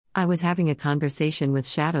I was having a conversation with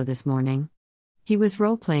Shadow this morning. He was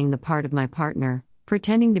role-playing the part of my partner,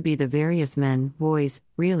 pretending to be the various men, boys,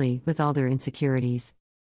 really, with all their insecurities.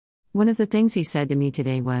 One of the things he said to me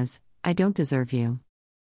today was, "I don't deserve you."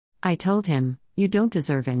 I told him, "You don't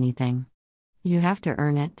deserve anything. You have to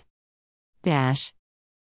earn it."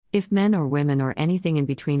 If men or women or anything in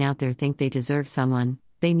between out there think they deserve someone,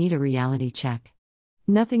 they need a reality check.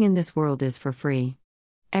 Nothing in this world is for free.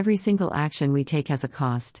 Every single action we take has a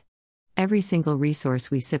cost. Every single resource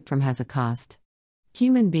we sip from has a cost.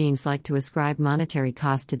 Human beings like to ascribe monetary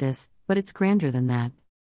cost to this, but it's grander than that.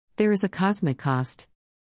 There is a cosmic cost.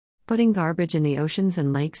 Putting garbage in the oceans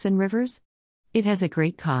and lakes and rivers? It has a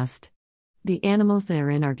great cost. The animals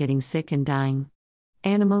therein are getting sick and dying.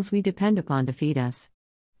 Animals we depend upon to feed us,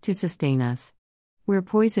 to sustain us. We're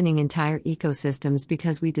poisoning entire ecosystems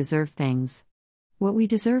because we deserve things. What we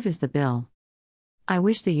deserve is the bill. I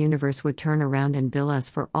wish the universe would turn around and bill us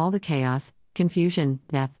for all the chaos, confusion,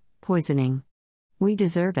 death, poisoning. We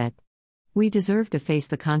deserve it. We deserve to face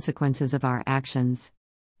the consequences of our actions.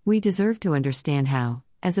 We deserve to understand how,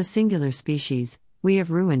 as a singular species, we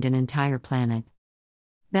have ruined an entire planet.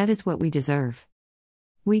 That is what we deserve.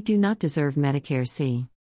 We do not deserve Medicare C.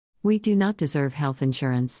 We do not deserve health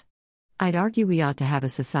insurance. I'd argue we ought to have a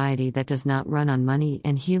society that does not run on money,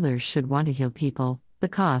 and healers should want to heal people, the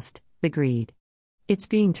cost, the greed. It's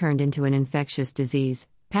being turned into an infectious disease,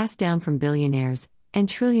 passed down from billionaires, and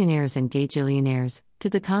trillionaires and gajillionaires, to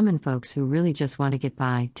the common folks who really just want to get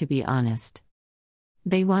by, to be honest.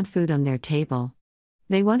 They want food on their table.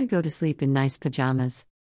 They want to go to sleep in nice pajamas.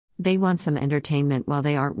 They want some entertainment while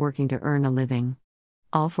they aren't working to earn a living.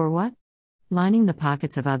 All for what? Lining the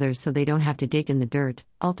pockets of others so they don't have to dig in the dirt,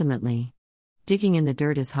 ultimately. Digging in the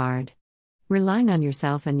dirt is hard. Relying on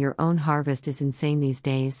yourself and your own harvest is insane these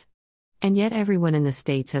days. And yet everyone in the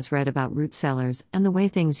States has read about root cellars and the way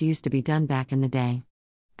things used to be done back in the day.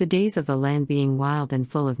 The days of the land being wild and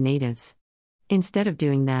full of natives. Instead of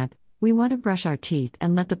doing that, we want to brush our teeth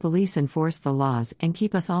and let the police enforce the laws and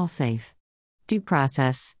keep us all safe. Due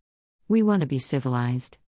process. We want to be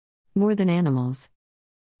civilized. More than animals.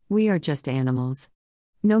 We are just animals.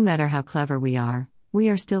 No matter how clever we are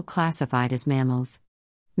still classified as mammals.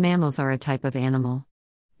 Mammals are a type of animal.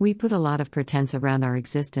 We put a lot of pretense around our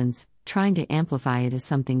existence, trying to amplify it as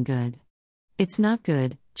something good. It's not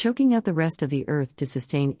good, choking out the rest of the earth to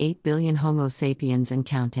sustain 8 billion Homo sapiens and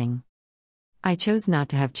counting. I chose not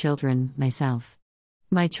to have children, myself.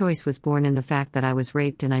 My choice was born in the fact that I was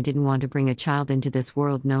raped and I didn't want to bring a child into this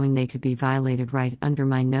world knowing they could be violated right under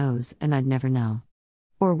my nose and I'd never know.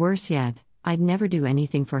 Or worse yet, I'd never do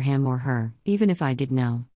anything for him or her, even if I did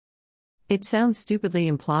know. It sounds stupidly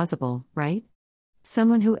implausible, right?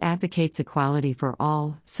 Someone who advocates equality for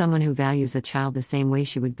all, someone who values a child the same way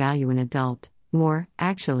she would value an adult, more,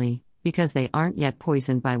 actually, because they aren't yet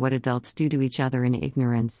poisoned by what adults do to each other in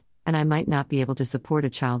ignorance, and I might not be able to support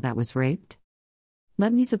a child that was raped?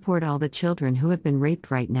 Let me support all the children who have been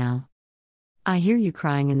raped right now. I hear you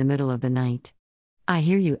crying in the middle of the night. I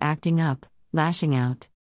hear you acting up, lashing out.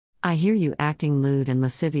 I hear you acting lewd and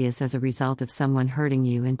lascivious as a result of someone hurting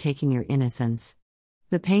you and taking your innocence.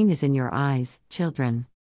 The pain is in your eyes, children.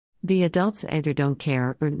 The adults either don't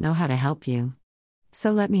care or know how to help you.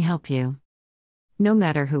 So let me help you. No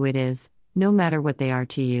matter who it is, no matter what they are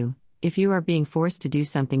to you, if you are being forced to do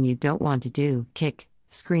something you don't want to do, kick,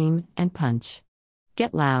 scream, and punch.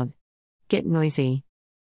 Get loud. Get noisy.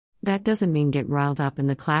 That doesn't mean get riled up in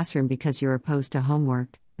the classroom because you're opposed to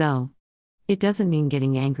homework, though. It doesn't mean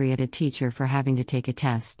getting angry at a teacher for having to take a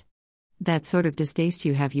test. That sort of distaste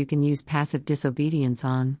you have you can use passive disobedience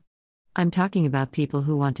on. I'm talking about people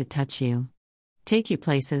who want to touch you. Take you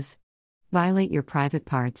places. Violate your private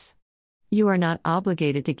parts. You are not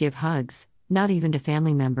obligated to give hugs, not even to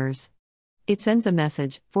family members. It sends a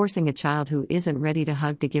message, forcing a child who isn't ready to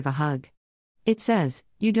hug to give a hug. It says,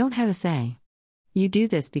 you don't have a say. You do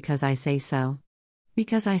this because I say so.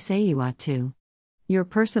 Because I say you ought to. Your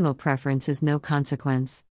personal preference is no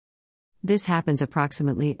consequence. This happens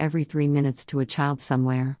approximately every 3 minutes to a child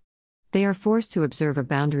somewhere. They are forced to observe a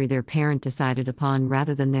boundary their parent decided upon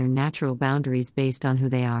rather than their natural boundaries based on who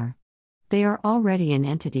they are. They are already an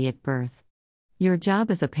entity at birth. Your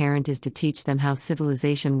job as a parent is to teach them how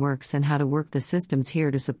civilization works and how to work the systems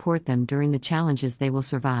here to support them during the challenges they will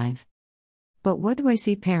survive. But what do I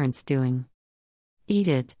see parents doing? Eat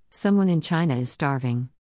it, someone in China is starving.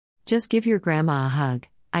 Just give your grandma a hug,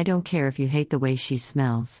 I don't care if you hate the way she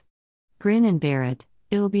smells. Grin and bear it,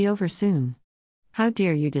 it'll be over soon. How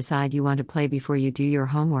dare you decide you want to play before you do your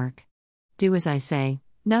homework? Do as I say,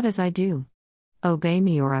 not as I do. Obey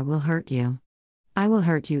me or I will hurt you. I will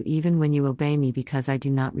hurt you even when you obey me because I do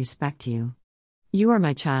not respect you. You are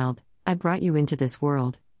my child, I brought you into this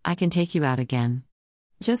world, I can take you out again.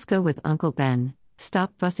 Just go with Uncle Ben,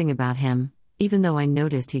 stop fussing about him, even though I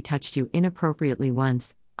noticed he touched you inappropriately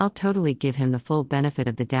once, I'll totally give him the full benefit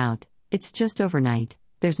of the doubt, it's just overnight,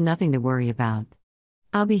 there's nothing to worry about.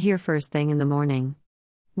 I'll be here first thing in the morning.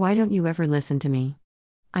 Why don't you ever listen to me?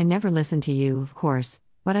 I never listen to you, of course,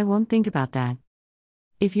 but I won't think about that.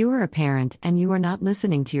 If you are a parent and you are not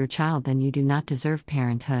listening to your child, then you do not deserve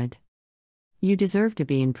parenthood. You deserve to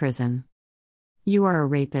be in prison. You are a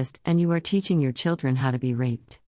rapist and you are teaching your children how to be raped.